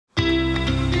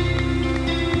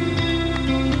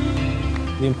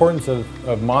The importance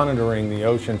of monitoring the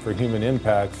ocean for human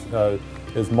impacts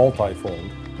is multifold.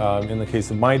 In the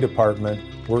case of my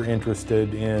department, we're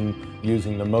interested in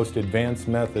using the most advanced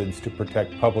methods to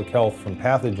protect public health from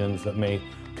pathogens that may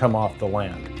come off the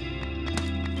land.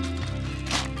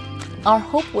 Our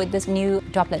hope with this new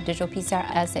Droplet Digital PCR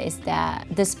assay is that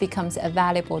this becomes a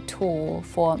valuable tool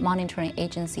for monitoring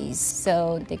agencies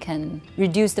so they can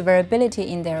reduce the variability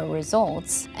in their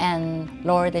results and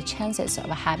lower the chances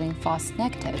of having false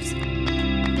negatives.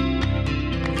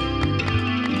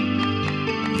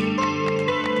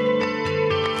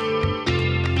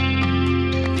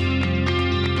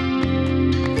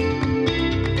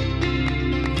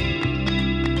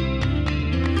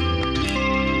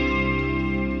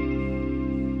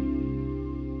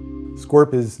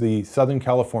 SCCWRP is the Southern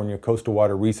California Coastal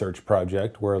Water Research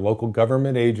Project. We're a local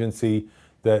government agency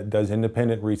that does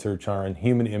independent research on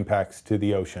human impacts to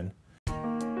the ocean.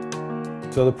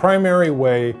 So the primary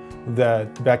way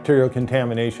that bacterial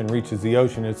contamination reaches the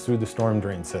ocean is through the storm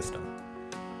drain system.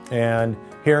 And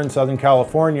here in Southern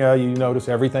California, you notice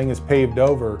everything is paved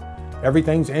over.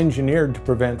 Everything's engineered to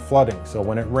prevent flooding. So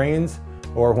when it rains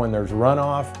or when there's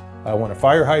runoff, when a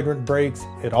fire hydrant breaks,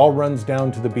 it all runs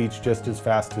down to the beach just as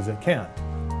fast as it can.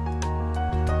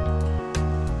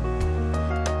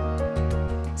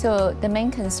 So the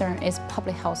main concern is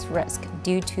public health risk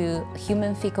due to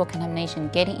human fecal contamination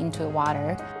getting into the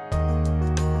water.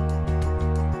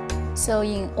 So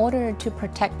in order to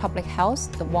protect public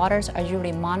health, the waters are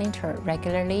usually monitored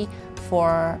regularly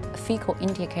for fecal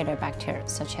indicator bacteria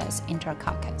such as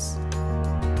Enterococcus.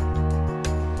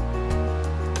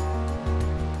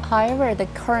 However, the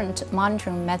current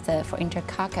monitoring method for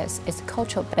Enterococcus is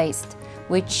culture-based,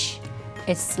 which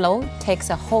is slow, takes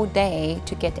a whole day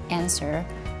to get the answer.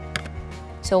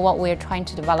 So what we're trying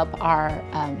to develop are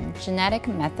genetic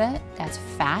method that's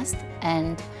fast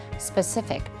and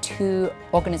specific to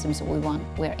organisms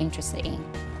we're interested in.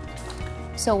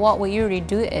 So what we usually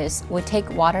do is we take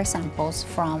water samples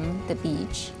from the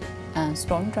beach,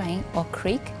 storm drain or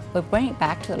creek. We bring it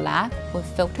back to the lab, we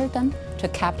filter them to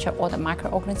capture all the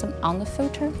microorganisms on the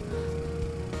filter.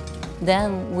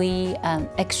 Then we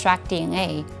extract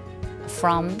DNA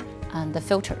from the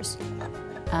filters.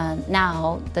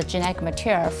 Now the genetic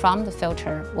material from the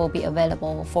filter will be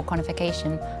available for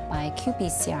quantification by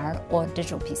qPCR or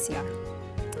digital PCR.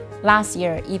 Last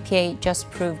year, EPA just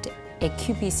approved a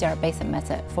qPCR-based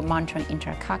method for monitoring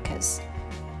Enterococcus.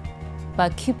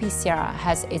 But qPCR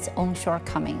has its own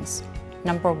shortcomings.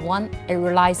 Number one, it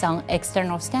relies on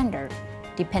external standard.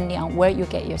 Depending on where you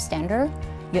get your standard,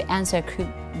 your answer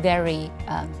could vary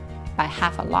by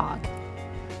half a log.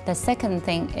 The second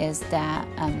thing is that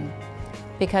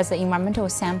because the environmental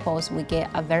samples we get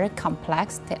are very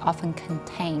complex, they often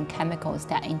contain chemicals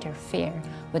that interfere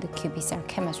with the qPCR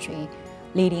chemistry,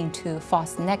 leading to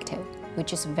false negative,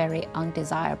 which is very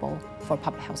undesirable for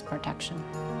public health protection.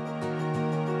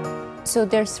 So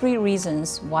there are three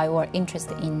reasons why we're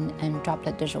interested in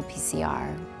Droplet Digital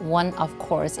PCR. One, of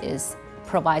course, is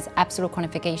provides absolute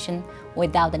quantification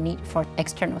without the need for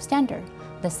external standard.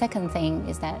 The second thing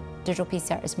is that digital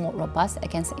PCR is more robust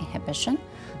against inhibition.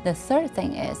 The third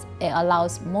thing is it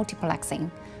allows multiplexing,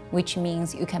 which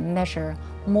means you can measure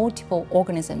multiple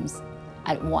organisms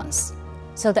at once.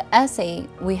 So the assay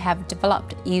we have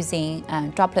developed using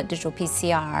Droplet Digital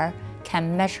PCR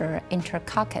can measure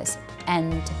Enterococcus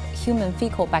and human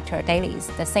fecal bacteria daily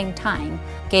at the same time,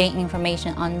 getting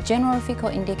information on general fecal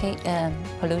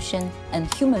pollution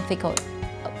and human fecal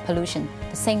pollution at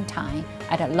the same time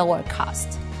at a lower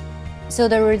cost. So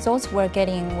the results we're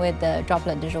getting with the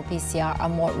Droplet Digital PCR are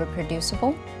more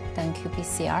reproducible than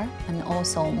qPCR and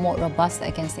also more robust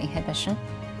against inhibition.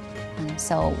 And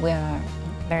so we're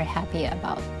very happy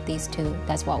about these two.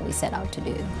 That's what we set out to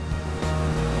do.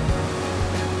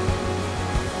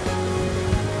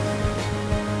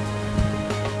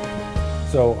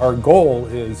 So our goal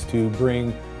is to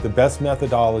bring the best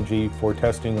methodology for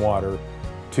testing water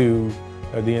to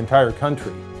the entire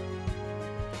country.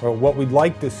 Well, what we'd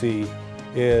like to see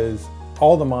is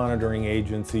all the monitoring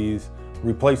agencies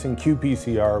replacing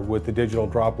qPCR with the digital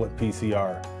droplet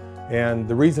PCR. And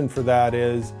the reason for that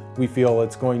is we feel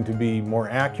it's going to be more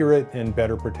accurate and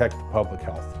better protect the public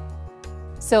health.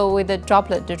 So with the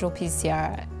Droplet Digital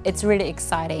PCR, it's really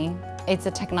exciting. It's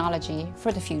a technology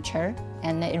for the future,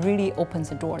 and it really opens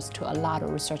the doors to a lot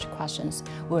of research questions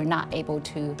we were not able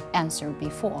to answer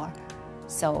before.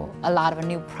 So a lot of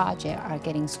new projects are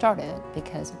getting started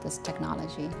because of this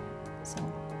technology. So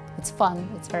it's fun,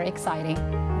 it's very exciting.